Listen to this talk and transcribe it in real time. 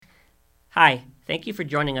Hi, thank you for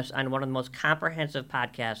joining us on one of the most comprehensive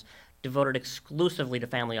podcasts devoted exclusively to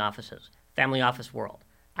family offices, Family Office World.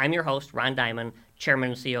 I'm your host, Ron Diamond,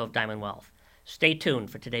 Chairman and CEO of Diamond Wealth. Stay tuned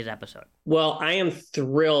for today's episode. Well, I am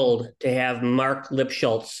thrilled to have Marc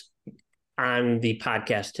Lipschultz on the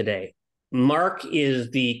podcast today. Marc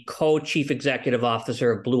is the co-chief executive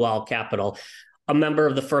officer of Blue Owl Capital, a member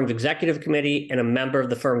of the firm's executive committee and a member of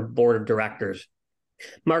the firm's board of directors.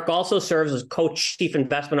 Marc also serves as co-chief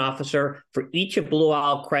investment officer for each of Blue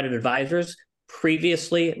Owl Credit Advisors.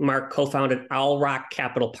 Previously, Marc co-founded Owl Rock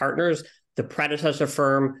Capital Partners, the predecessor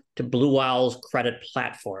firm to Blue Owl's credit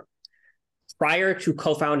platform. Prior to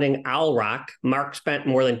co-founding Owl Rock, Marc spent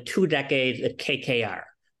more than 2 decades at KKR,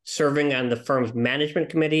 serving on the firm's management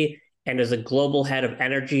committee and as a global head of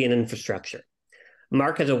energy and infrastructure.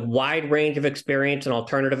 Marc has a wide range of experience in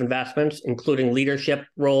alternative investments, including leadership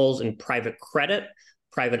roles in private credit,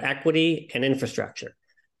 private equity, and infrastructure.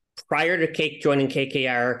 Prior to joining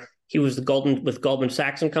KKR, he was with Goldman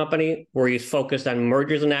Sachs and Company, where he's focused on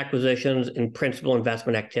mergers and acquisitions and principal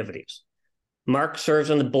investment activities. Marc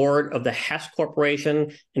serves on the board of the Hess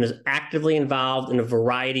Corporation and is actively involved in a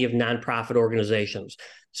variety of nonprofit organizations,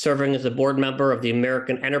 serving as a board member of the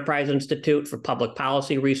American Enterprise Institute for Public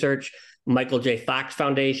Policy Research, Michael J. Fox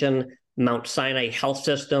Foundation, Mount Sinai Health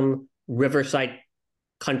System, Riverside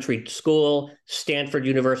Country School, Stanford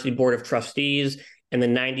University Board of Trustees, and the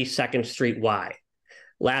 92nd Street Y.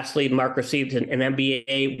 Lastly, Marc received an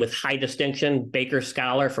MBA with high distinction, Baker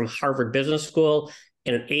Scholar from Harvard Business School,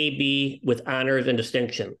 and an AB with honors and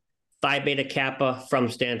distinction, Phi Beta Kappa from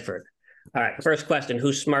Stanford. All right, first question,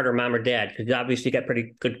 who's smarter, mom or dad? Because you obviously got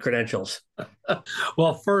pretty good credentials.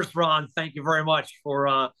 Well, first, Ron, thank you very much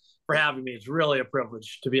for having me. It's really a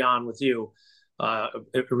privilege to be on with you.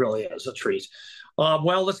 It really is a treat.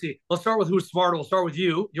 Well, let's see. Let's start with who's smarter. We'll start with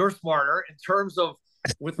you. You're smarter in terms of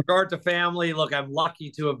with regard to family. Look, I'm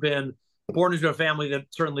lucky to have been born into a family that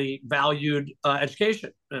certainly valued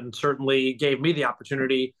education and certainly gave me the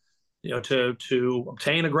opportunity, to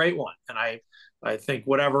obtain a great one. And I think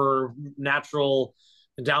whatever natural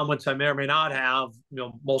endowments I may or may not have,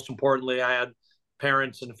 most importantly, I had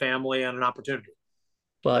parents and family and an opportunity.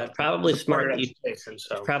 Well, it's probably smart. It's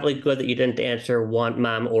probably good that you didn't answer one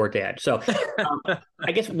mom or dad. So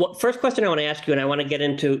I guess first question I want to ask you, and I want to get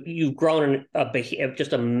into, you've grown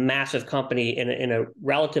just a massive company in a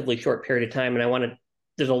relatively short period of time. And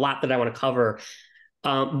there's a lot that I want to cover.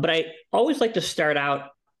 But I always like to start out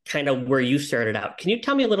kind of where you started out. Can you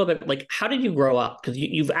tell me a little bit, like, how did you grow up? Because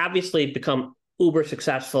you've obviously become uber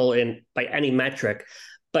successful by any metric,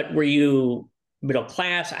 but were you middle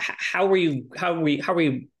class? How did you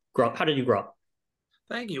grow up?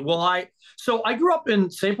 Thank you. Well, I grew up in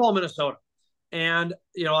St. Paul, Minnesota, and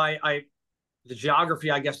the geography,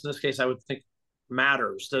 I guess in this case, I would think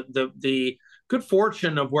matters. The good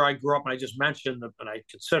fortune of where I grew up, and I just mentioned, and I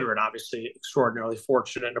consider it obviously extraordinarily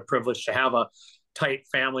fortunate and a privilege to have a tight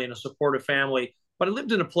family and a supportive family. But I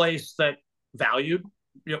lived in a place that valued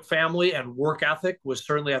family, and work ethic was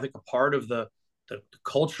certainly, I think, a part of the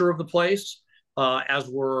culture of the place. As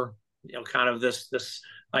were, kind of this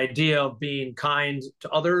idea of being kind to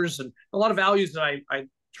others, and a lot of values that I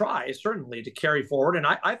try certainly to carry forward, and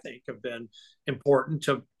I think have been important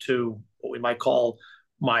to what we might call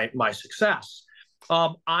my success.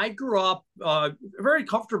 I grew up very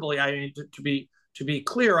comfortably. I mean, to be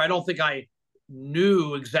clear, I don't think I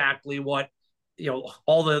knew exactly what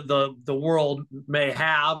all the world may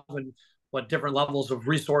have and what different levels of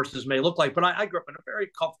resources may look like. But I grew up in a very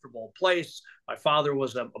comfortable place. My father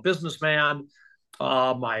was a businessman.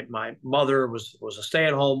 My mother was a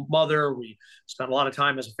stay-at-home mother. We spent a lot of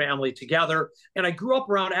time as a family together. And I grew up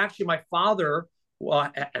around, actually, my father,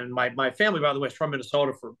 and my family, by the way, is from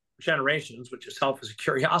Minnesota for generations, which itself is a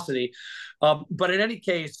curiosity. But in any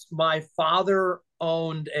case, my father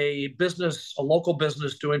owned a local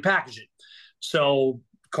business doing packaging. So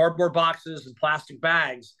cardboard boxes and plastic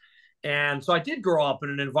bags. And so I did grow up in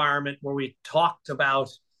an environment where we talked about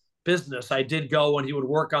business. I did go when he would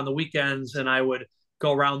work on the weekends, and I would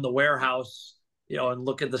go around the warehouse, and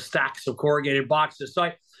look at the stacks of corrugated boxes.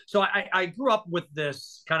 So I grew up with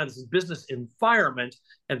this kind of this business environment,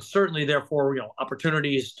 and certainly, therefore,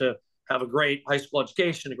 opportunities to have a great high school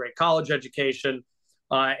education, a great college education.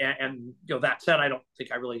 And that said, I don't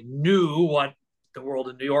think I really knew what the world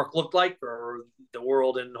in New York looked like, or the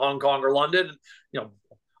world in Hong Kong or London.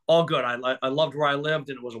 All good. I loved where I lived,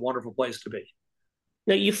 and it was a wonderful place to be.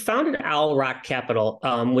 Now, you founded Owl Rock Capital,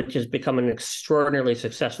 which has become an extraordinarily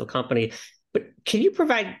successful company. But can you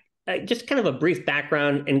provide just kind of a brief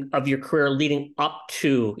background of your career leading up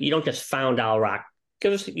to, you don't just found Owl Rock.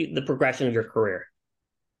 Give us the progression of your career.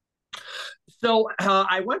 So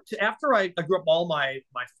I went to after I grew up all my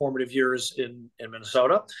formative years in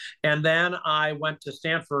Minnesota, and then I went to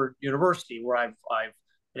Stanford University, where I've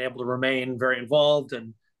been able to remain very involved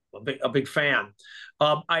and a big fan.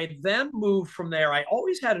 I then moved from there. I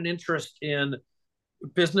always had an interest in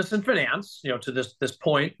business and finance. To this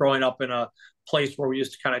point, growing up in a place where we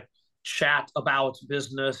used to kind of chat about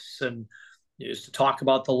business and used to talk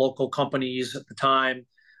about the local companies at the time.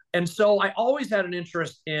 And so I always had an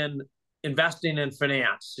interest in investing in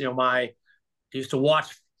finance. I used to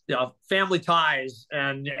watch Family Ties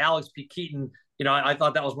and Alex P. Keaton. I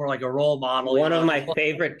thought that was more like a role model. One of my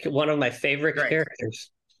favorite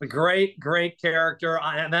characters. A great character.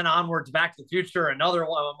 And then onwards, Back to the Future, another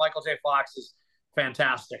one. Michael J. Fox is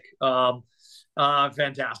fantastic.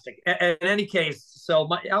 Fantastic. In any case, so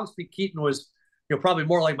Alex P. Keaton was probably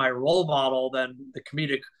more like my role model than the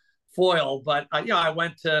comedic foil. But I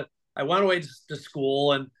went away to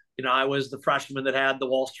school, and I was the freshman that had the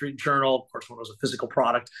Wall Street Journal, of course, when it was a physical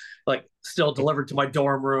product, like still delivered to my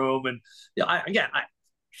dorm room. And I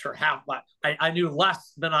knew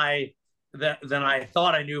less than I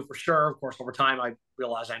thought I knew for sure. Of course, over time, I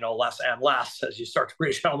realized I know less and less as you start to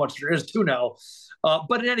reach how much there is to know.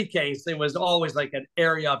 But in any case, it was always like an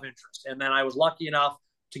area of interest. And then I was lucky enough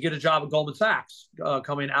to get a job at Goldman Sachs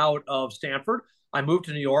coming out of Stanford. I moved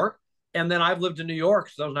to New York, and then I've lived in New York.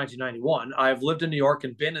 So that was 1991. I've lived in New York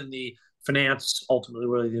and been in the finance, ultimately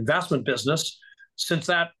really the investment business since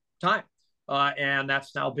that time. And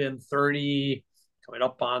that's now been coming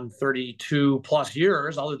up on 32 plus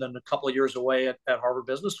years, other than a couple of years away at Harvard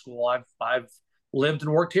Business School. I've lived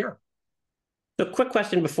and worked here. So, quick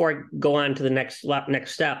question before I go on to the next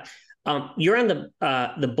step. You're on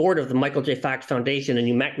the board of the Michael J. Fox Foundation, and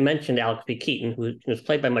you mentioned Alex P. Keaton, who was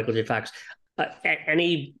played by Michael J. Fox.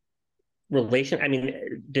 Any relation? I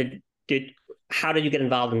mean, how did you get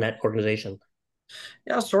involved in that organization?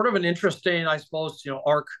 Yeah, sort of an interesting, I suppose,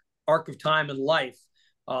 arc of time in life.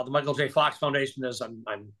 The Michael J. Fox Foundation, as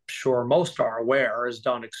I'm sure most are aware, has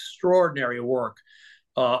done extraordinary work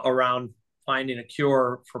around finding a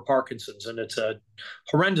cure for Parkinson's, and it's a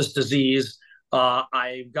horrendous disease.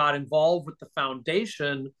 I got involved with the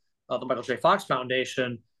foundation, the Michael J. Fox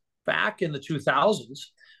Foundation, back in the 2000s.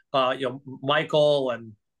 Michael,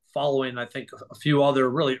 and following, I think, a few other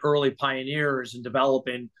really early pioneers in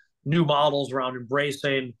developing new models around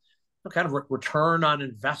embracing kind of return on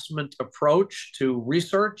investment approach to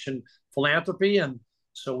research and philanthropy. And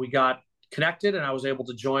so we got connected, and I was able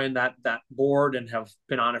to join that board and have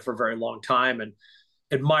been on it for a very long time and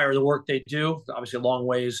admire the work they do. Obviously, a long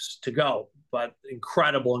ways to go, but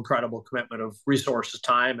incredible commitment of resources,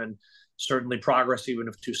 time, and certainly progress, even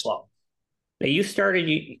if too slow. Now, you started,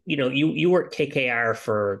 you were at KKR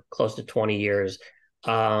for close to 20 years.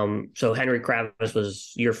 So Henry Kravis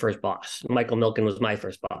was your first boss. Michael Milken was my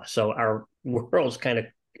first boss. So our worlds kind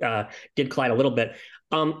of did collide a little bit.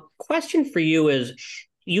 Question for you is,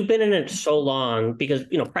 you've been in it so long, because,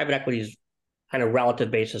 private equity is on a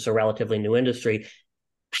relative basis, a relatively new industry.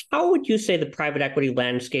 How would you say the private equity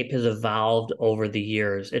landscape has evolved over the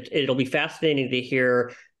years? It'll be fascinating to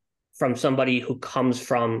hear from somebody who comes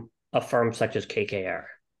from a firm such as KKR.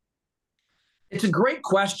 It's a great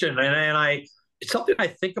question. And it's something I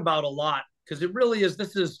think about a lot, because it really is.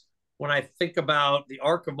 This is when I think about the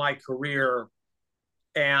arc of my career,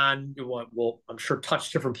 and we'll, I'm sure,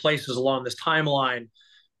 touch different places along this timeline.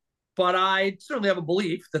 But I certainly have a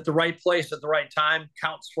belief that the right place at the right time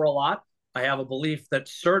counts for a lot. I have a belief that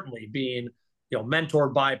certainly being,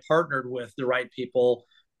 mentored by, partnered with the right people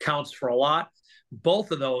counts for a lot.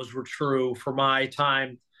 Both of those were true for my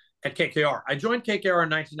time at KKR. I joined KKR in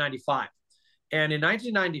 1995. And in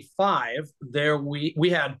 1995, we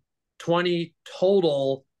had 20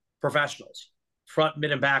 total professionals, front,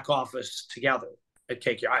 mid, and back office together at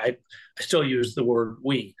KKR. I still use the word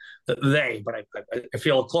we, they, but I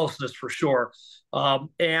feel a closeness for sure.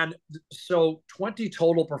 And so 20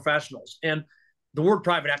 total professionals. And the word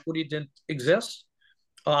private equity didn't exist.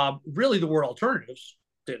 Really, the word alternatives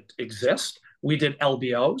didn't exist. We did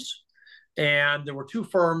LBOs. And there were two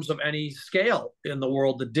firms of any scale in the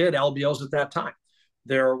world that did LBOs at that time.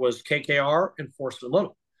 There was KKR and Forstmann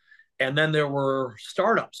Little. And then there were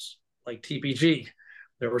startups like TPG.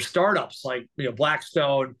 There were startups like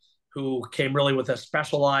Blackstone, who came really with a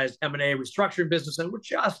specialized M&A restructuring business, and we're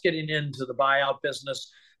just getting into the buyout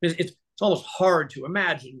business. It's almost hard to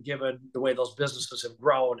imagine, given the way those businesses have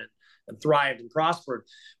grown and thrived and prospered.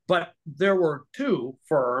 But there were two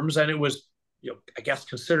firms, and it was, I guess,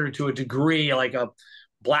 considered to a degree like a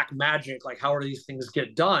black magic, like how do these things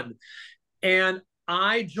get done? And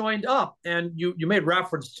I joined up, and you made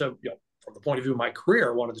reference to, from the point of view of my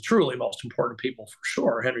career, one of the truly most important people for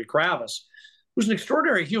sure, Henry Kravis, who's an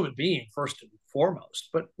extraordinary human being, first and foremost,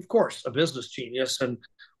 but of course, a business genius, and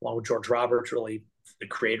along with George Roberts, really the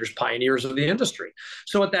creators, pioneers of the industry.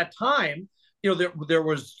 So at that time, there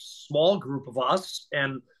was a small group of us,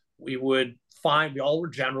 and we all were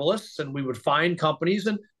generalists, and we would find companies,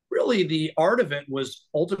 and really the art of it was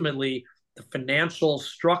ultimately the financial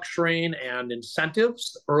structuring and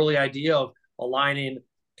incentives, the early idea of aligning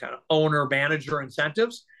kind of owner-manager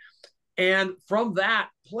incentives. And from that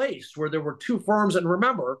place where there were two firms, and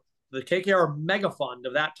remember, the KKR mega fund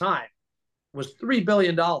of that time was $3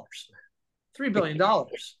 billion. $3 billion,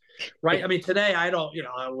 right? I mean, today I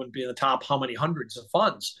wouldn't be in the top how many hundreds of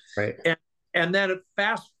funds. Right. And then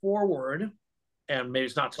fast forward, and maybe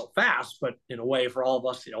it's not so fast, but in a way for all of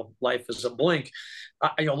us, life is a blink.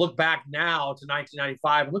 Look back now to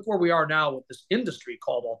 1995 and look where we are now with this industry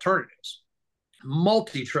called alternatives.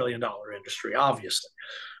 Multi-trillion-dollar industry, obviously.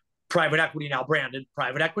 Private equity, now branded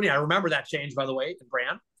private equity. I remember that change, by the way, in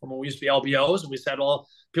brand from when we used to be LBOs, and we said, well,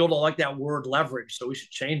 people don't like that word leverage, so we should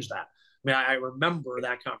change that. I mean, I remember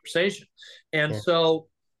that conversation. And so,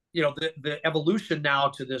 the evolution now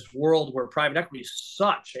to this world where private equity is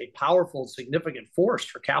such a powerful, significant force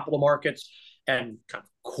for capital markets and kind of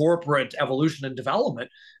corporate evolution and development,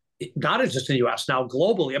 not just in the U.S., now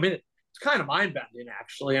globally. I mean, it's kind of mind-bending,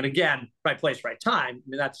 actually. And again, right place, right time. I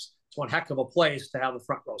mean, it's one heck of a place to have the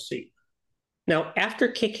front row seat. Now, after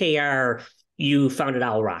KKR, you founded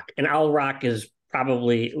Owl Rock, and Owl Rock is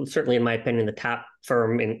probably, certainly in my opinion, the top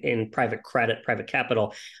firm in private credit, private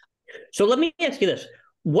capital. So let me ask you this.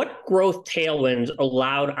 What growth tailwinds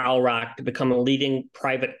allowed Owl Rock to become a leading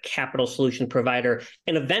private capital solution provider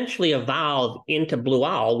and eventually evolve into Blue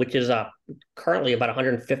Owl, which is currently about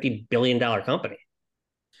 $150 billion company?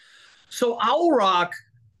 So Owl Rock,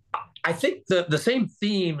 I think the same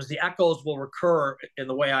themes, the echoes will recur in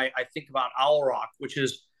the way I think about Owl Rock, which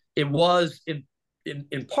is it was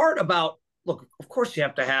in part about, look, of course you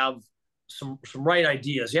have to have some right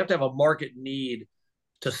ideas. You have to have a market need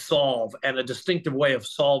to solve and a distinctive way of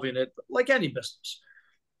solving it, like any business.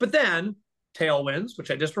 But then tailwinds,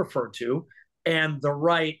 which I just referred to, and the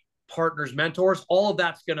right partners, mentors, all of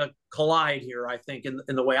that's going to collide here, I think, in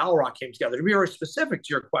the way Owl Rock came together. To be very specific to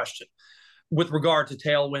your question, with regard to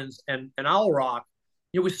tailwinds and Owl Rock,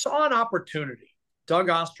 we saw an opportunity. Doug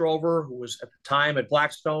Ostrover, who was at the time at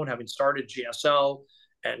Blackstone, having started GSO,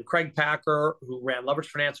 and Craig Packer, who ran leveraged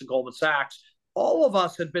finance at Goldman Sachs, all of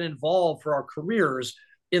us had been involved for our careers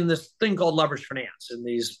in this thing called leveraged finance, in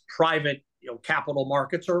these private capital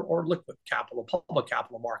markets or liquid capital, public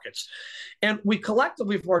capital markets. And we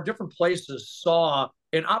collectively, from our different places, saw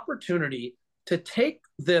an opportunity to take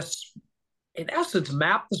this, in essence,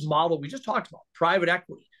 map this model we just talked about, private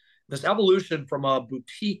equity, this evolution from a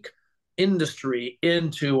boutique industry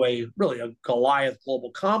into a Goliath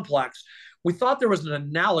global complex. We thought there was an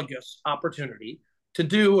analogous opportunity to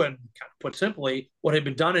do, and kind of put simply, what had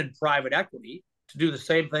been done in private equity, to do the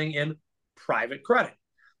same thing in private credit.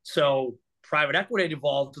 So private equity had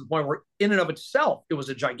evolved to the point where in and of itself, it was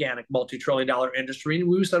a gigantic multi-trillion-dollar industry. And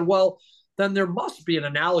we said, well, then there must be an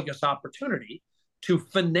analogous opportunity to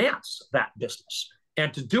finance that business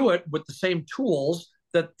and to do it with the same tools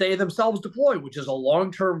that they themselves deploy, which is a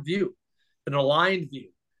long-term view, an aligned view,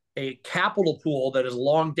 a capital pool that is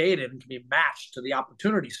long dated and can be matched to the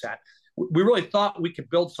opportunity set. We really thought we could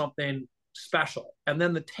build something special. And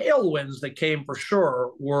then the tailwinds that came for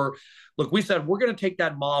sure were, look, we said, we're going to take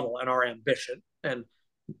that model and our ambition, and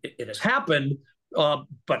it has happened. But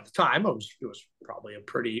at the time, it was probably a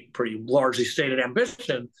pretty largely stated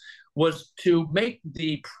ambition, was to make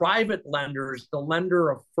the private lenders the lender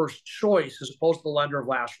of first choice as opposed to the lender of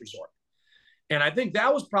last resort. And I think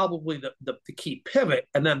that was probably the key pivot.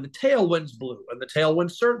 And then the tailwinds blew. And the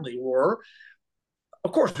tailwinds certainly were,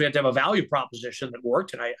 of course, we had to have a value proposition that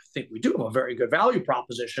worked. And I think we do have a very good value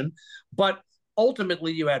proposition. But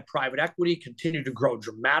ultimately, you had private equity continue to grow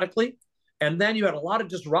dramatically. And then you had a lot of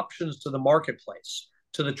disruptions to the marketplace,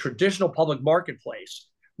 to the traditional public marketplace,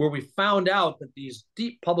 where we found out that these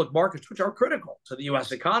deep public markets, which are critical to the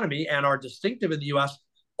U.S. economy and are distinctive in the U.S.,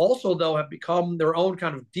 also, though, have become their own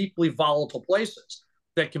kind of deeply volatile places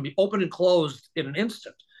that can be opened and closed in an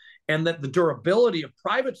instant. And that the durability of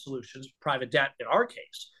private solutions, private debt in our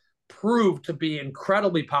case, proved to be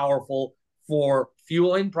incredibly powerful for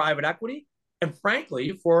fueling private equity and,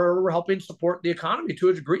 frankly, for helping support the economy to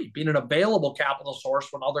a degree, being an available capital source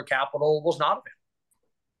when other capital was not available.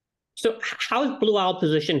 So how is Blue Owl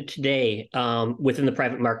positioned today within the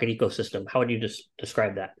private market ecosystem? How would you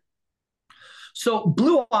describe that? So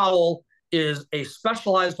Blue Owl is a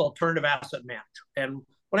specialized alternative asset manager. And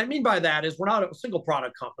What I mean by that is we're not a single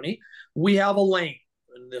product company. We have a lane,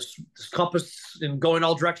 and this compass in going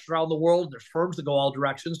all directions around the world. There's firms that go all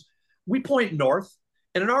directions. We point north,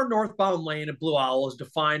 and in our northbound lane at Blue Owl is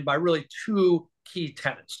defined by really two key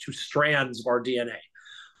tenets, two strands of our DNA.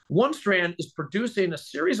 One strand is producing a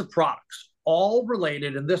series of products, all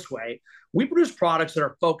related in this way. We produce products that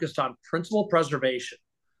are focused on principal preservation,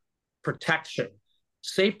 protection,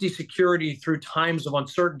 safety, security through times of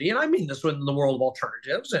uncertainty. And I mean this within the world of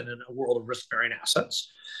alternatives and in a world of risk-bearing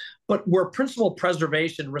assets. But where principal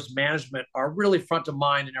preservation, risk management are really front of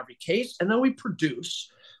mind in every case. And then we produce,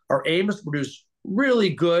 our aim is to produce really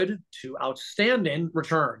good to outstanding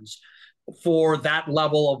returns for that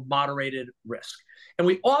level of moderated risk. And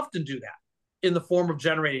we often do that in the form of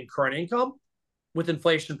generating current income with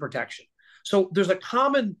inflation protection. So there's a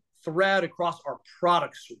common thread across our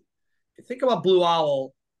product suite. If you think about Blue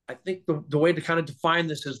Owl, I think the way to kind of define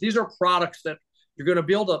this is these are products that you're going to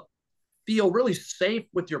be able to feel really safe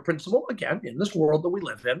with your principal, again, in this world that we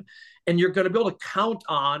live in, and you're going to be able to count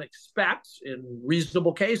on, expect, in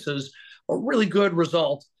reasonable cases, a really good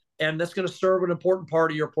result, and that's going to serve an important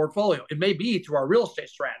part of your portfolio. It may be through our real estate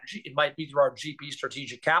strategy, it might be through our GP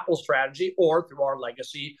strategic capital strategy, or through our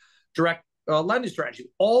legacy direct lending strategy.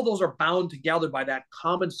 All those are bound together by that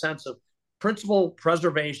common sense of principal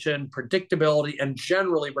preservation, predictability, and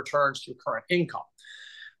generally returns to current income.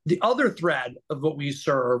 The other thread of what we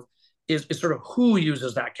serve is sort of who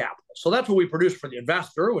uses that capital. So that's what we produce for the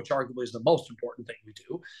investor, which arguably is the most important thing we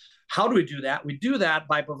do. How do we do that? We do that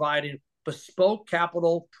by providing bespoke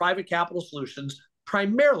capital, private capital solutions,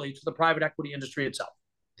 primarily to the private equity industry itself,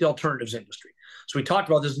 the alternatives industry. So we talked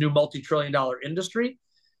about this new multi-trillion-dollar industry.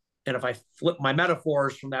 And if I flip my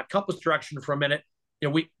metaphors from that compass direction for a minute,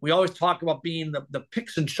 we always talk about being the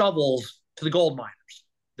picks and shovels to the gold miners.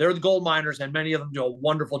 They're the gold miners, and many of them do a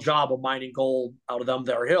wonderful job of mining gold out of them,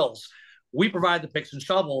 their hills. We provide the picks and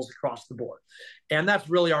shovels across the board. And that's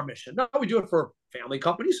really our mission. Now, we do it for family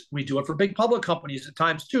companies. We do it for big public companies at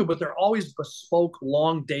times too, but they're always bespoke,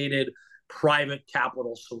 long-dated, private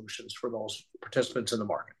capital solutions for those participants in the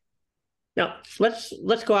market. Now,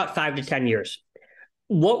 let's go out 5 to 10 years.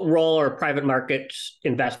 What role are private markets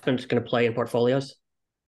investments going to play in portfolios?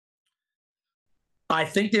 I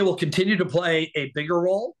think they will continue to play a bigger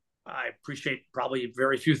role. I appreciate probably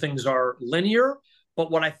very few things are linear, but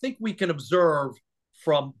what I think we can observe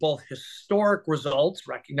from both historic results,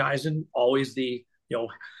 recognizing always the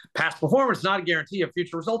past performance, not a guarantee of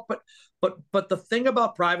future results, but the thing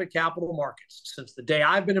about private capital markets, since the day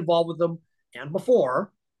I've been involved with them and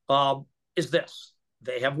before, is this: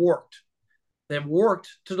 they have worked. They've worked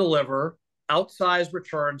to deliver outsized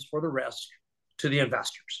returns for the risk to the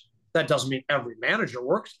investors. That doesn't mean every manager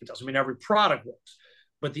works. It doesn't mean every product works.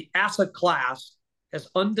 But the asset class has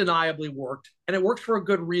undeniably worked, and it works for a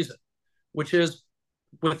good reason, which is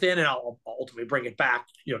within, and I'll ultimately bring it back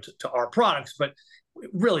to our products, but it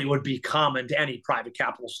really would be common to any private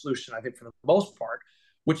capital solution, I think, for the most part,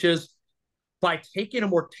 which is by taking a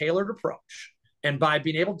more tailored approach and by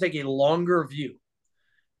being able to take a longer view,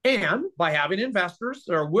 and by having investors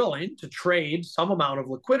that are willing to trade some amount of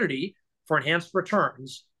liquidity for enhanced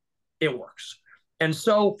returns, it works. And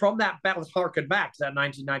so from that, let's harken back to that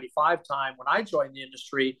 1995 time when I joined the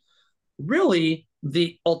industry. Really,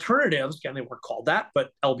 the alternatives, again, they weren't called that, but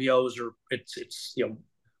LBOs or it's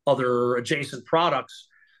other adjacent products,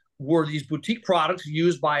 were these boutique products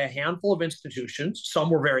used by a handful of institutions. Some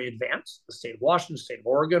were very advanced. The state of Washington, the state of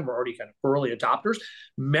Oregon were already kind of early adopters.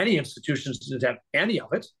 Many institutions didn't have any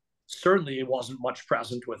of it. Certainly, it wasn't much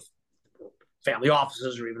present with family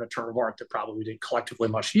offices, or even a term of art that probably we didn't collectively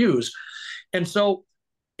much use. And so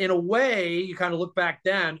in a way, you kind of look back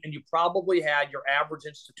then and you probably had your average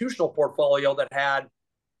institutional portfolio that had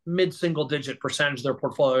mid-single digit percentage of their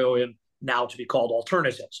portfolio in now to be called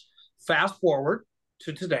alternatives. Fast forward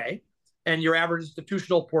to today, and your average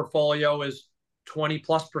institutional portfolio is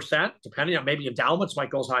 20+%, depending on, maybe endowments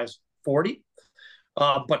might go as high as 40,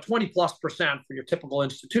 but 20+% for your typical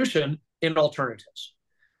institution in alternatives.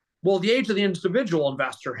 Well, the age of the individual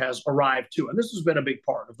investor has arrived too, and this has been a big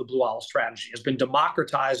part of the Blue Owl strategy, has been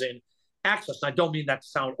democratizing access. And I don't mean that to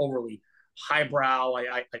sound overly highbrow.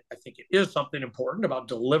 I think it is something important about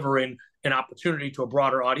delivering an opportunity to a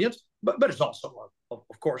broader audience, but it's also,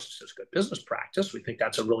 of course, it's just good business practice. We think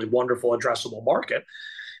that's a really wonderful addressable market.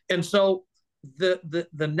 And so the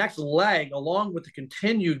next leg, along with the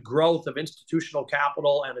continued growth of institutional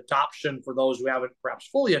capital and adoption for those who haven't perhaps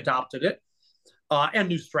fully adopted it, and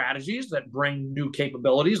new strategies that bring new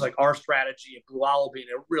capabilities, like our strategy at Blue Owl being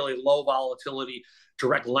a really low volatility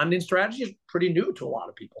direct lending strategy is pretty new to a lot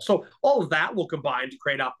of people. So all of that will combine to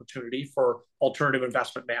create opportunity for alternative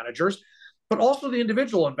investment managers, but also the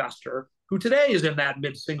individual investor who today is in that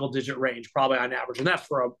mid-single digit range, probably on average. And that's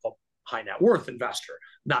for a high net worth investor,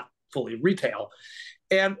 not fully retail.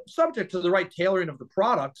 And subject to the right tailoring of the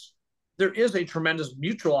products, there is a tremendous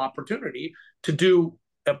mutual opportunity to do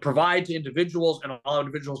provide to individuals and allow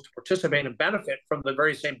individuals to participate and benefit from the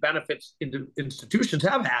very same benefits institutions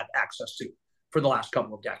have had access to for the last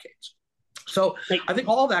couple of decades. So I think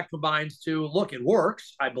all that combines to, look, it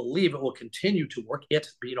works. I believe it will continue to work. It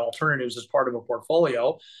being alternatives as part of a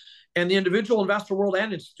portfolio. And the individual investor world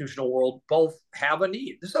and institutional world both have a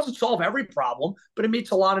need. This doesn't solve every problem, but it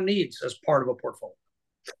meets a lot of needs as part of a portfolio.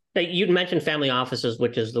 Now, you mentioned family offices,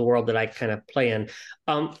 which is the world that I kind of play in.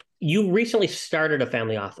 You recently started a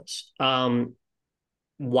family office.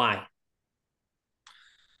 Why?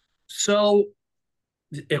 So,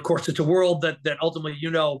 of course, it's a world that ultimately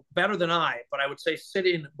you know better than I, but I would say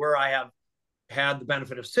sitting where I have had the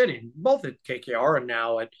benefit of sitting, both at KKR and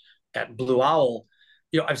now at Blue Owl,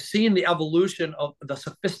 I've seen the evolution of the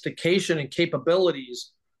sophistication and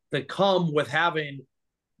capabilities that come with having,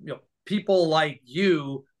 people like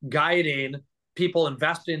you guiding people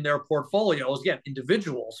investing in their portfolios, again,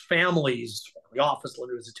 individuals, families, family office,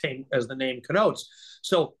 as the name connotes.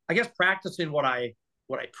 So I guess practicing what I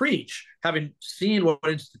preach, having seen what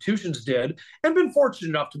institutions did and been fortunate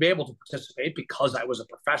enough to be able to participate because I was a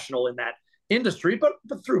professional in that industry, but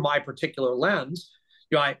through my particular lens,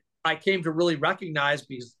 I came to really recognize,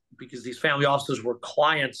 because these family offices were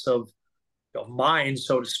clients of mine,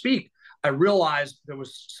 so to speak, I realized there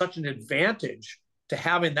was such an advantage to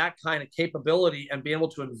having that kind of capability and being able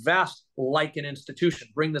to invest like an institution,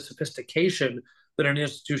 bring the sophistication that an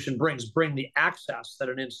institution brings, bring the access that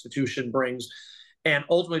an institution brings, and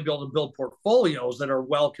ultimately be able to build portfolios that are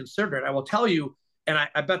well considered. I will tell you, and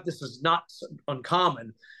I bet this is not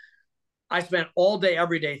uncommon, I spent all day,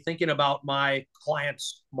 every day thinking about my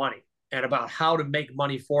clients' money and about how to make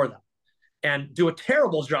money for them, and do a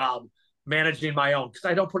terrible job managing my own because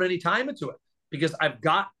I don't put any time into it, because I've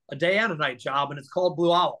got a day and a night job and it's called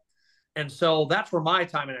Blue Owl. And so that's where my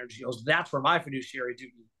time and energy goes. That's where my fiduciary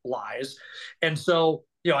duty lies. And so,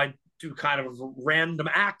 I do kind of random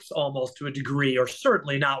acts almost to a degree, or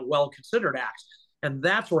certainly not well-considered acts. And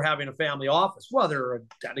that's where having a family office, whether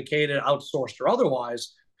dedicated, outsourced, or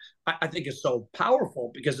otherwise, I think is so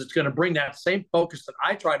powerful, because it's going to bring that same focus that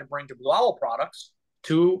I try to bring to Blue Owl products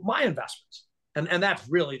to my investments. And that's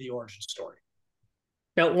really the origin story.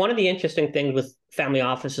 Now, one of the interesting things with family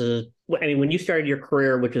offices, when you started your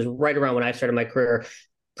career, which is right around when I started my career,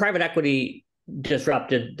 private equity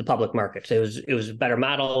disrupted the public markets. It was a better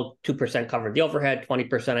model. 2% covered the overhead,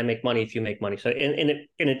 20% I make money if you make money. So and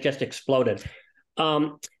it just exploded.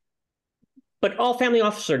 But all family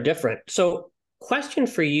offices are different. So question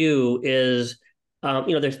for you is,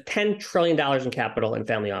 there's $10 trillion in capital in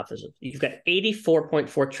family offices. You've got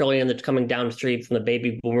 $84.4 trillion that's coming downstream from the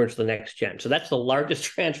baby boomers to the next gen. So that's the largest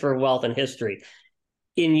transfer of wealth in history.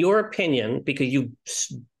 In your opinion, because you've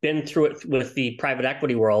been through it with the private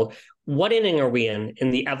equity world, what inning are we in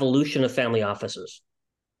the evolution of family offices?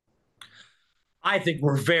 I think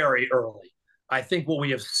we're very early. I think what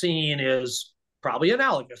we have seen is probably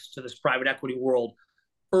analogous to this private equity world: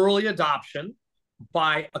 early adoption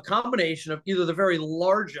by a combination of either the very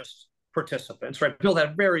largest participants, right? People that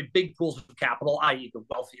have very big pools of capital, i.e. the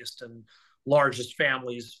wealthiest and largest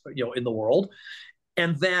families, in the world.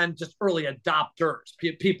 And then just early adopters,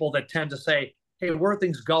 people that tend to say, hey, where are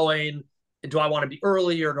things going? Do I want to be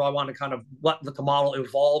early, or do I want to kind of let the model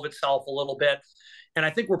evolve itself a little bit? And I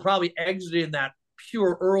think we're probably exiting that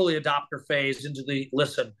pure early adopter phase into the,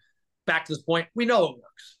 listen, back to this point, we know it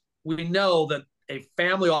works. We know that a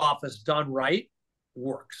family office done right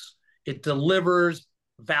works. It delivers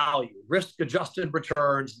value, risk-adjusted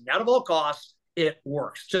returns, net of all costs. It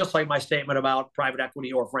works, just like my statement about private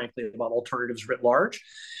equity, or frankly about alternatives writ large.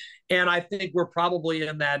 And I think we're probably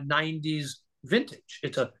in that 90s vintage.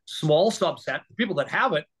 It's a small subset. The people that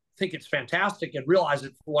have it think it's fantastic and realize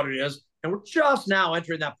it for what it is. And we're just now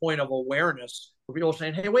entering that point of awareness where people are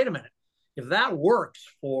saying, hey, wait a minute. If that works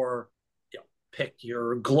for, pick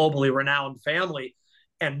your globally renowned family,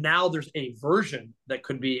 and now there's a version that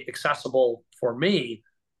could be accessible for me,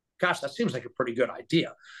 gosh, that seems like a pretty good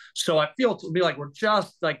idea. So I feel to me like we're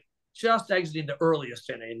just exiting the earliest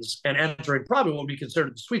innings and entering probably what would be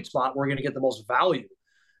considered the sweet spot where we're going to get the most value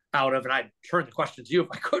out of. And I turn the question to you, if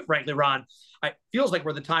I could, frankly, Ron. It feels like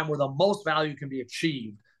we're the time where the most value can be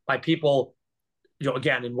achieved by people,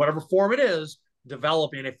 again, in whatever form it is,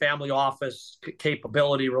 developing a family office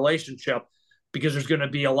capability relationship, because there's going to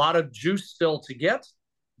be a lot of juice still to get,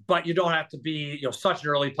 but you don't have to be, such an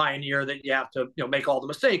early pioneer that you have to, make all the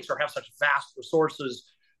mistakes or have such vast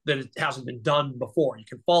resources that it hasn't been done before. You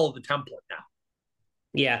can follow the template now.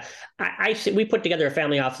 Yeah, I see. We put together a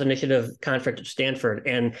family office initiative conference at Stanford,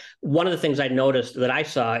 and one of the things I noticed that I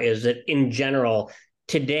saw is that in general,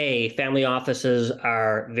 today, family offices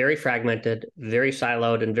are very fragmented, very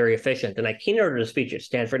siloed, and very efficient. And I keynoted a speech at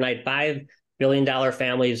Stanford, and I had $5 billion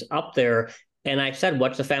families up there, and I said,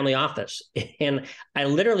 "What's a family office?" And I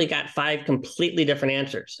literally got 5 completely different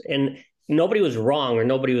answers, and nobody was wrong or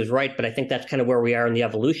nobody was right, but I think that's kind of where we are in the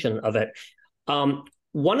evolution of it.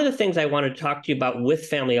 One of the things I wanted to talk to you about with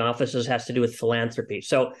family offices has to do with philanthropy.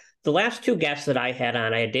 So the last 2 guests that I had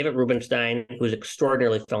on, I had David Rubenstein, who's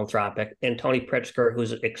extraordinarily philanthropic, and Tony Pritzker,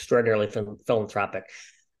 who's extraordinarily philanthropic.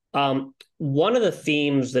 One of the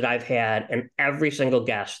themes that I've had, and every single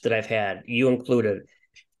guest that I've had, you included,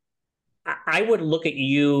 I would look at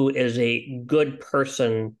you as a good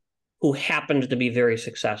person who happens to be very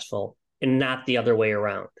successful and not the other way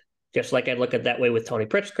around. Just like I'd look at that way with Tony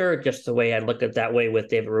Pritzker, just the way I'd look at that way with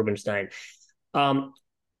David Rubenstein.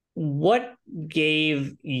 What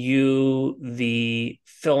gave you the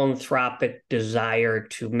philanthropic desire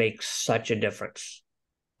to make such a difference?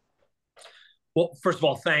 Well, first of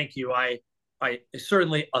all, thank you. I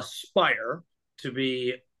certainly aspire to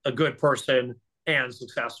be a good person and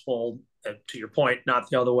successful, to your point, not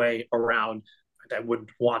the other way around. I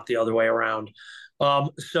wouldn't want the other way around.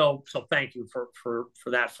 So thank you for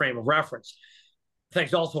that frame of reference.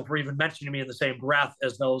 Thanks also for even mentioning me in the same breath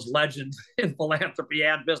as those legends in philanthropy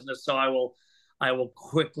and business. So I will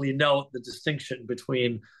quickly note the distinction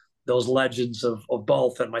between those legends of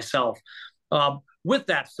both and myself. With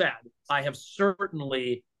that said, I have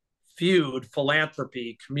certainly viewed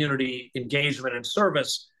philanthropy, community engagement, and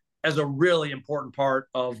service as a really important part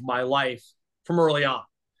of my life from early on.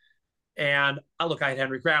 And I had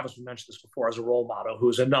Henry Kravis, we mentioned this before, as a role model,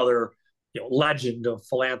 who's another legend of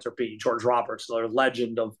philanthropy. George Roberts, another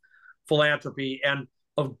legend of philanthropy and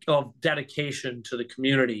of dedication to the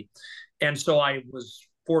community. And so I was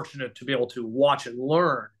fortunate to be able to watch and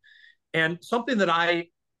learn. And something that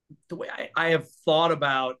the way I have thought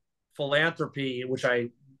about philanthropy, which to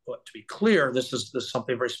be clear, this is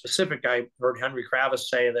something very specific I heard Henry Kravis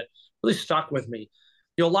say that really stuck with me.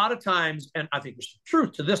 A lot of times, and I think there's some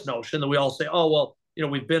truth to this notion that we all say, oh, well,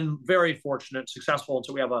 we've been very fortunate, successful, and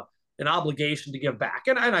so we have an obligation to give back.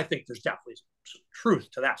 And I think there's definitely some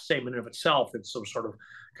truth to that statement of itself in some sort of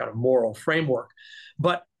kind of moral framework.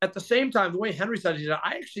 But at the same time, the way Henry said it,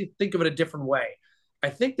 I actually think of it a different way.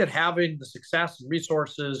 I think that having the success and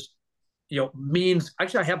resources, means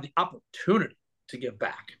actually I have the opportunity to give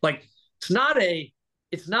back. Like it's not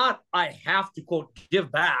I have to, quote,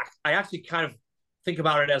 give back. I actually kind of think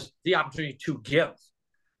about it as the opportunity to give.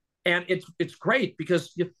 And it's great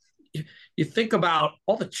because you think about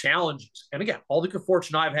all the challenges, and again, all the good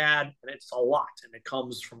fortune I've had, and it's a lot, and it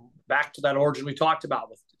comes from back to that origin we talked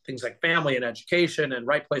about with things like family and education and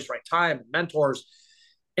right place, right time, and mentors.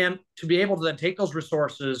 And to be able to then take those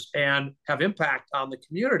resources and have impact on the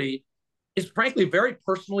community is frankly very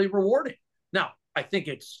personally rewarding. Now, I think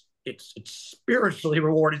it's spiritually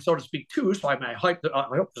rewarding, so to speak, too. So I hope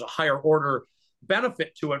there's a higher order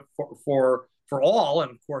benefit to it for all, and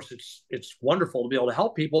of course it's wonderful to be able to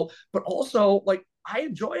help people, but also like I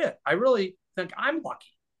enjoy it. I really think I'm lucky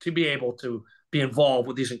to be able to be involved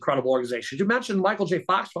with these incredible organizations. You mentioned Michael J.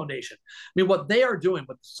 Fox Foundation. I mean, what they are doing,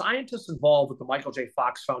 what the scientists involved with the Michael J.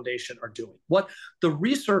 Fox Foundation are doing, what the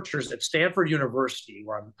researchers at Stanford University,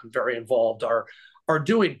 where I'm very involved, are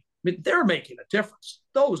doing. I mean, they're making a difference.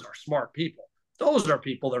 Those are smart people. Those are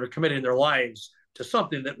people that are committing their lives to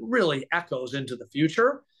something that really echoes into the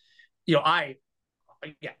future. I've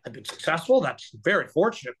been successful. That's very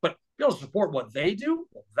fortunate, but be able to support what they do,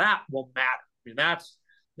 well, that will matter. I mean, that's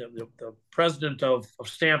the president of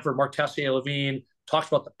Stanford, Mark Tessier-Levine, talks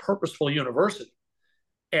about the purposeful university.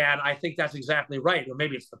 And I think that's exactly right. Or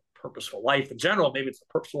maybe it's the purposeful life in general, maybe it's the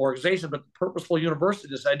purposeful organization, but the purposeful university,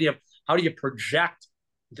 this idea of how do you project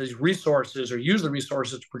these resources or use the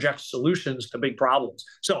resources to project solutions to big problems.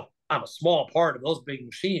 So I'm a small part of those big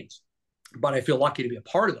machines, but I feel lucky to be a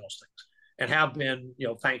part of those things and have been,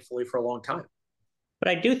 thankfully for a long time. But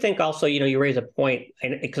I do think also, you raise a point,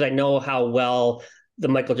 because I know how well the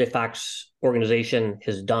Michael J. Fox organization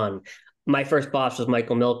has done. My first boss was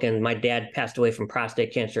Michael Milken. My dad passed away from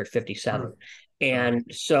prostate cancer at 57. Mm-hmm. And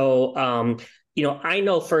so, I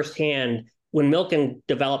know firsthand when Milken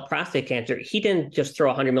developed prostate cancer, he didn't just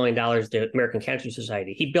throw $100 million to American Cancer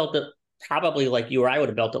Society. He built probably like you or I would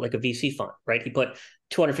have built it like a VC fund, right? He put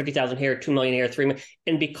 250,000 here, 2 million here, 3 million.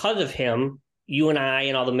 And because of him, you and I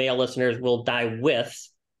and all the male listeners will die with,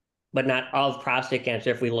 but not of prostate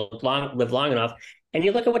cancer if we live long enough. And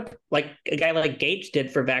you look at what like a guy like Gates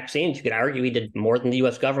did for vaccines. You could argue he did more than the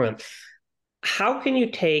U.S. government. How can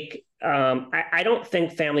you take? I don't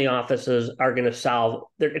think family offices are going to solve.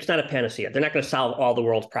 It's not a panacea. They're not going to solve all the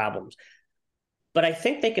world's problems, but I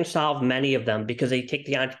think they can solve many of them because they take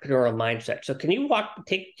the entrepreneurial mindset. So, can you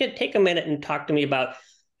take a minute and talk to me about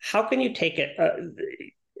how can you take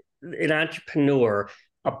an entrepreneur,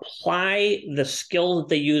 apply the skills that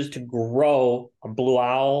they use to grow a Blue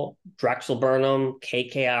Owl, Drexel Burnham,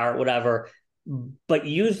 KKR, whatever, but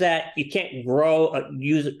use that. You can't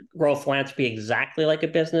grow philanthropy exactly like a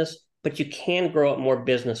business, but you can grow it more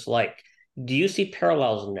business-like. Do you see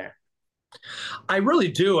parallels in that? I really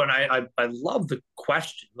do, and I love the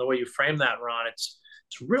question, the way you frame that, Ron. It's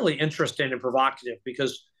really interesting and provocative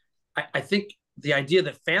because I think the idea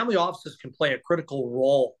that family offices can play a critical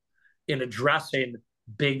role in addressing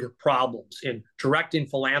big problems, in directing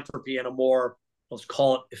philanthropy in a more, let's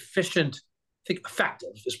call it efficient, I think effective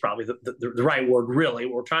is probably the right word, really.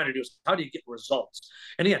 What we're trying to do is how do you get results?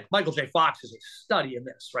 And again, Michael J. Fox is a study in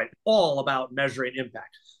this, right? All about measuring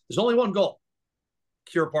impact. There's only one goal: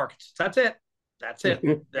 cure Parkinson's. That's it. That's it.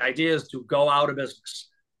 The idea is to go out of business,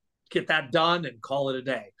 get that done, and call it a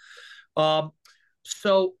day.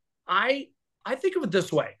 So I think of it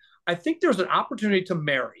this way. I think there's an opportunity to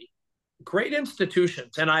marry great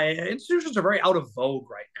institutions, and institutions are very out of vogue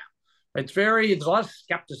right now. There's a lot of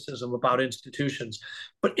skepticism about institutions,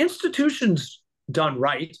 but institutions done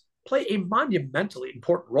right play a monumentally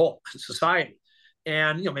important role in society.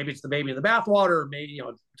 And maybe it's the baby in the bathwater, or maybe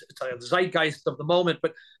it's like the zeitgeist of the moment.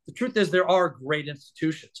 But the truth is, there are great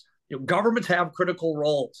institutions. Governments have critical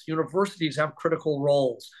roles. Universities have critical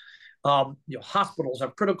roles. Hospitals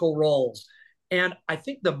have critical roles. And I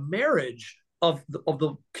think the marriage of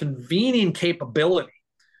the convening capability,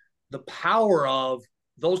 the power of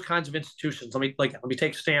those kinds of institutions. Let me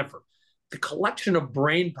take Stanford. The collection of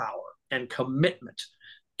brain power and commitment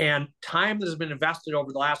and time that has been invested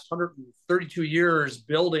over the last 132 years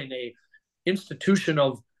building a institution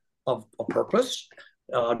of a purpose.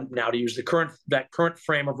 Now, to use that current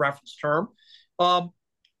frame of reference term,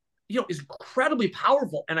 is incredibly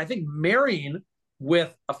powerful. And I think marrying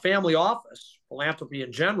with a family office, philanthropy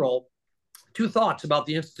in general, two thoughts about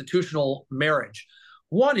the institutional marriage.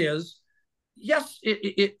 One is, yes,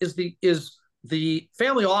 it is the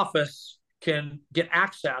family office can get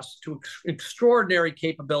access to extraordinary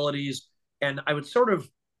capabilities. And I would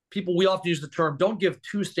we often use the term, don't give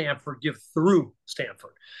to Stanford, give through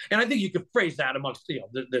Stanford. And I think you could phrase that amongst,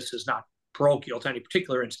 this is not parochial to any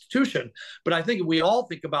particular institution, but I think we all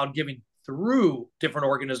think about giving through different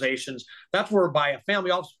organizations. That's where by a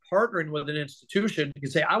family office partnering with an institution, you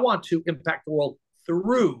can say, I want to impact the world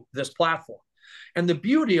through this platform. And the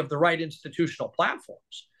beauty of the right institutional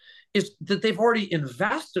platforms is that they've already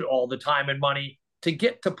invested all the time and money to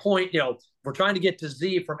get to point, we're trying to get to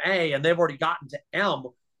Z from A and they've already gotten to M.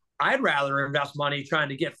 I'd rather invest money trying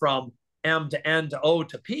to get from M to N to O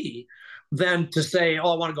to P than to say, I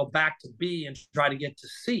want to go back to B and try to get to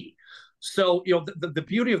C. So, the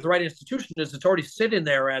beauty of the right institution is it's already sitting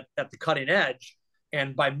there at the cutting edge.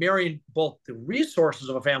 And by marrying both the resources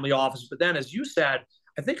of a family office, but then, as you said,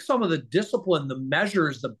 I think some of the discipline, the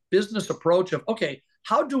measures, the business approach of, okay,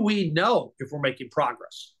 how do we know if we're making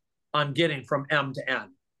progress on getting from M to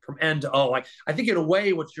N, from N to O? I think in a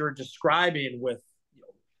way, what you're describing with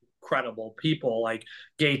credible people like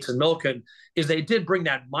Gates and Milken is they did bring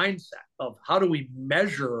that mindset of how do we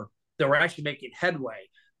measure that we're actually making headway,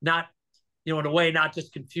 not, in a way, not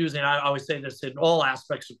just confusing. I always say this in all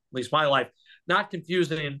aspects of at least my life, not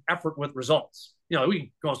confusing effort with results. We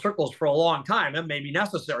can go in circles for a long time. That may be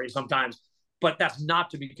necessary sometimes, but that's not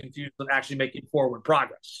to be confused with actually making forward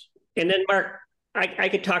progress. And then, Mark, I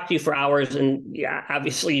could talk to you for hours, and yeah,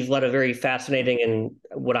 obviously you've led a very fascinating and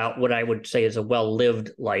what I would say is a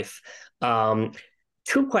well-lived life.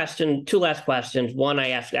 Two last questions. One I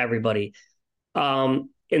ask everybody, and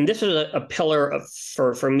this is a pillar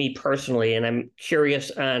for me personally, and I'm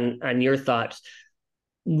curious on your thoughts.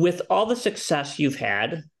 With all the success you've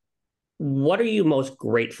had, what are you most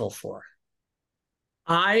grateful for?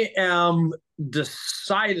 I am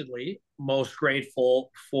decidedly most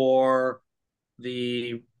grateful for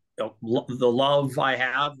the love I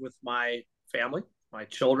have with my family, my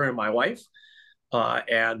children, and my wife,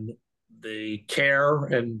 and the care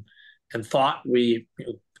and thought we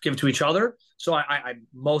give to each other. So I'm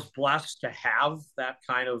most blessed to have that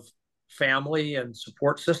kind of family and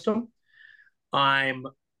support system. I'm,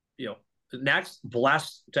 Next,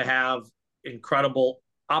 blessed to have incredible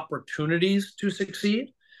opportunities to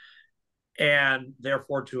succeed, and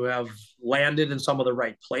therefore to have landed in some of the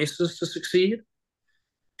right places to succeed.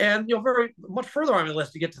 And very much further on the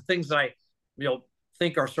list to get to things that I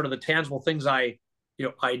think are sort of the tangible things I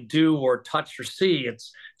do or touch or see.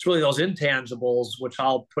 It's really those intangibles which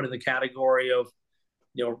I'll put in the category of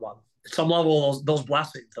at some level those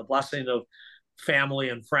blessings, the blessing of family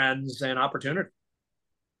and friends and opportunity.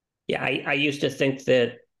 Yeah, I used to think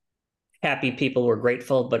that happy people were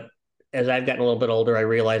grateful, but as I've gotten a little bit older, I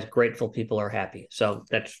realize grateful people are happy. So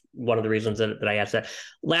that's one of the reasons that I asked that.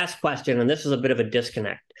 Last question, and this is a bit of a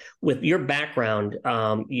disconnect. With your background,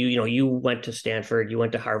 you went to Stanford, you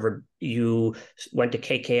went to Harvard, you went to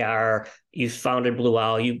KKR, you founded Blue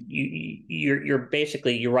Owl. You're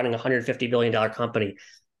running a $150 billion company.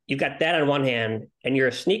 You've got that on one hand, and you're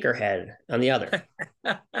a sneakerhead on the other.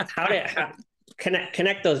 How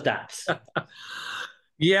connect those dots?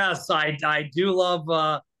 Yes, I do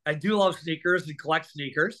love sneakers and collect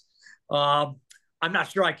sneakers. I'm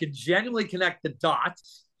not sure I can genuinely connect the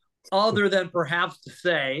dots, other than perhaps to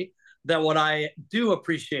say that what I do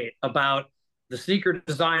appreciate about the sneaker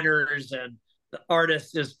designers and the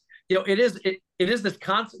artists is, it is this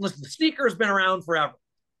constant. Listen, the sneaker has been around forever,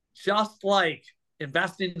 just like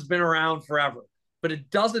investing's been around forever. But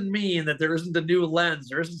it doesn't mean that there isn't a new lens.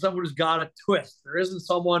 There isn't someone who's got a twist. There isn't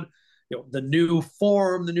someone, the new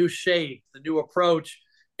form, the new shape, the new approach.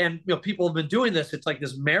 And people have been doing this. It's like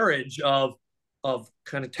this marriage of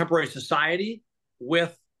kind of temporary society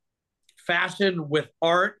with fashion, with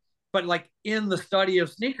art. But like in the study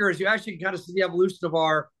of sneakers, you actually kind of see the evolution of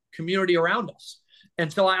our community around us.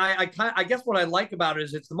 And so I guess what I like about it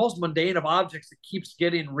is it's the most mundane of objects that keeps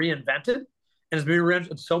getting reinvented and has been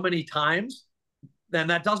reinvented so many times. Then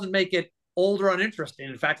that doesn't make it old or uninteresting.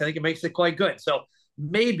 In fact, I think it makes it quite good. So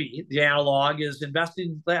maybe the analog is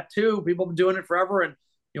investing that too. People have been doing it forever, and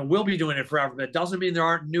we'll be doing it forever. But it doesn't mean there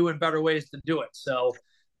aren't new and better ways to do it. So,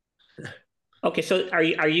 okay. So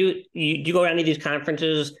do you go to any of these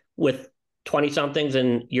conferences with 20-somethings,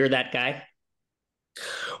 and you're that guy?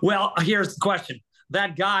 Well, here's the question.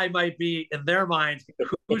 That guy might be, in their minds,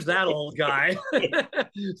 who's that old guy?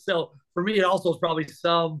 So for me, it also is probably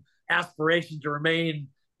some aspiration to remain,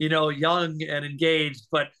 young and engaged.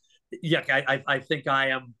 But yeah, I think I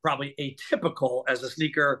am probably atypical as a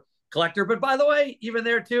sneaker collector. But by the way, even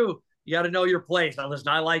there too, you got to know your place. Now, listen,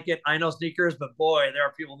 I like it. I know sneakers, but boy, there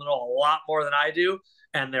are people that know a lot more than I do,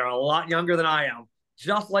 and they're a lot younger than I am.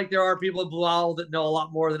 Just like there are people at Blue Owl that know a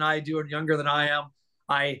lot more than I do and younger than I am.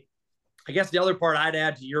 I guess the other part I'd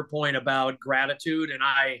add to your point about gratitude, and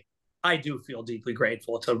I do feel deeply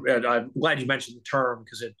grateful. I'm glad you mentioned the term,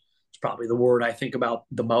 because it's probably the word I think about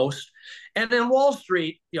the most. And then Wall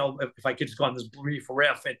Street, if I could just go on this brief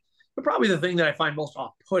riff, but probably the thing that I find most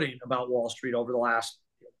off-putting about Wall Street over the last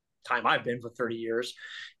time I've been for 30 years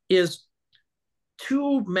is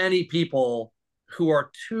too many people who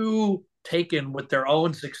are too taken with their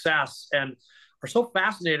own success and are so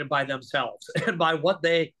fascinated by themselves and by what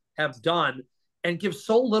they have done, and give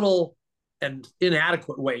so little and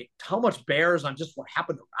inadequate weight to how much bears on just what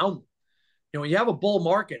happened around them. When you have a bull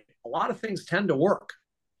market, a lot of things tend to work.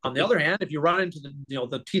 On the other hand, if you run into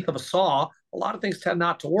the teeth of a saw, a lot of things tend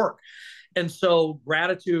not to work. And so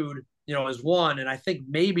gratitude, is one. And I think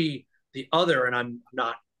maybe the other, and I'm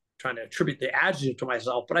not trying to attribute the adjective to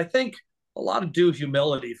myself, but I think a lot of due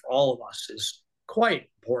humility for all of us is quite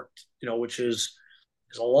important, which is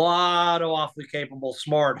there's a lot of awfully capable,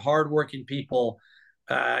 smart, hardworking people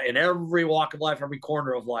in every walk of life, every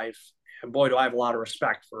corner of life. And boy, do I have a lot of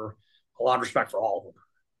respect for all of them.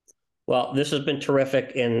 Well, this has been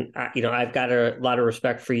terrific, and I've got a lot of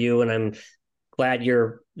respect for you, and I'm glad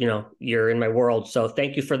you're in my world. So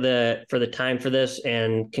thank you for the time for this,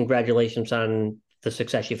 and congratulations on the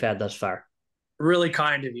success you've had thus far. Really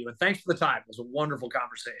kind of you, and thanks for the time. It was a wonderful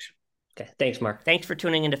conversation. Okay, thanks, Mark. Thanks for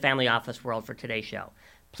tuning into Family Office World for today's show.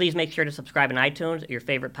 Please make sure to subscribe on iTunes or your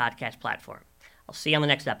favorite podcast platform. I'll see you on the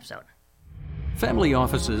next episode. Family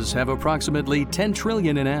offices have approximately $10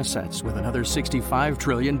 trillion in assets, with another $65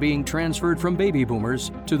 trillion being transferred from baby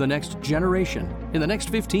boomers to the next generation in the next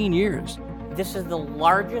 15 years. This is the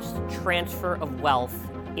largest transfer of wealth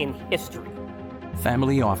in history.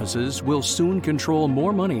 Family offices will soon control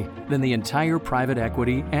more money than the entire private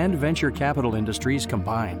equity and venture capital industries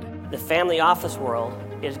combined. The family office world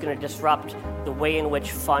is going to disrupt the way in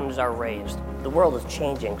which funds are raised. The world is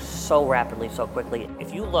changing so rapidly, so quickly.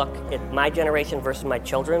 If you look at my generation versus my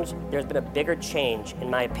children's, there's been a bigger change, in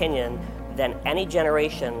my opinion, than any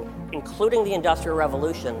generation, including the Industrial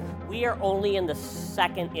Revolution. We are only in the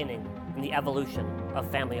second inning in the evolution. of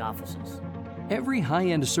family offices. Every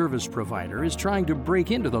high-end service provider is trying to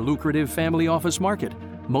break into the lucrative family office market,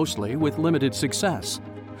 mostly with limited success.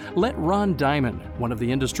 Let Ron Diamond, one of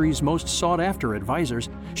the industry's most sought-after advisors,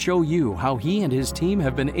 show you how he and his team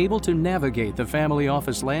have been able to navigate the family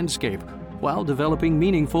office landscape while developing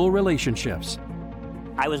meaningful relationships.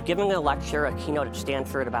 I was giving a lecture, a keynote at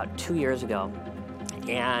Stanford about 2 years ago,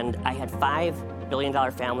 and I had $5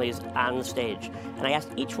 billion families on the stage. And I asked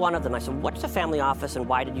each one of them, I said, what's a family office and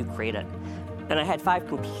why did you create it? And I had 5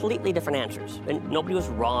 completely different answers. And nobody was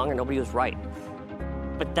wrong or nobody was right.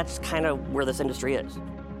 But that's kind of where this industry is.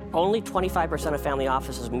 Only 25% of family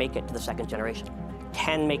offices make it to the second generation.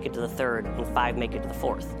 10 make it to the third, and 5 make it to the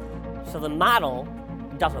fourth. So the model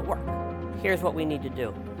doesn't work. Here's what we need to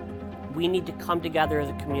do. We need to come together as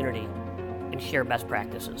a community and share best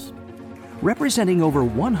practices. Representing over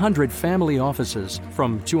 100 family offices,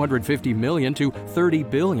 from 250 million to 30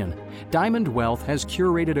 billion, Diamond Wealth has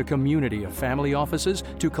curated a community of family offices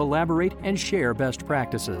to collaborate and share best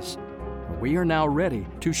practices. We are now ready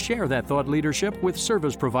to share that thought leadership with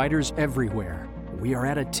service providers everywhere. We are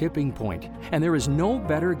at a tipping point, and there is no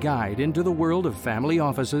better guide into the world of family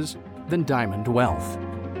offices than Diamond Wealth.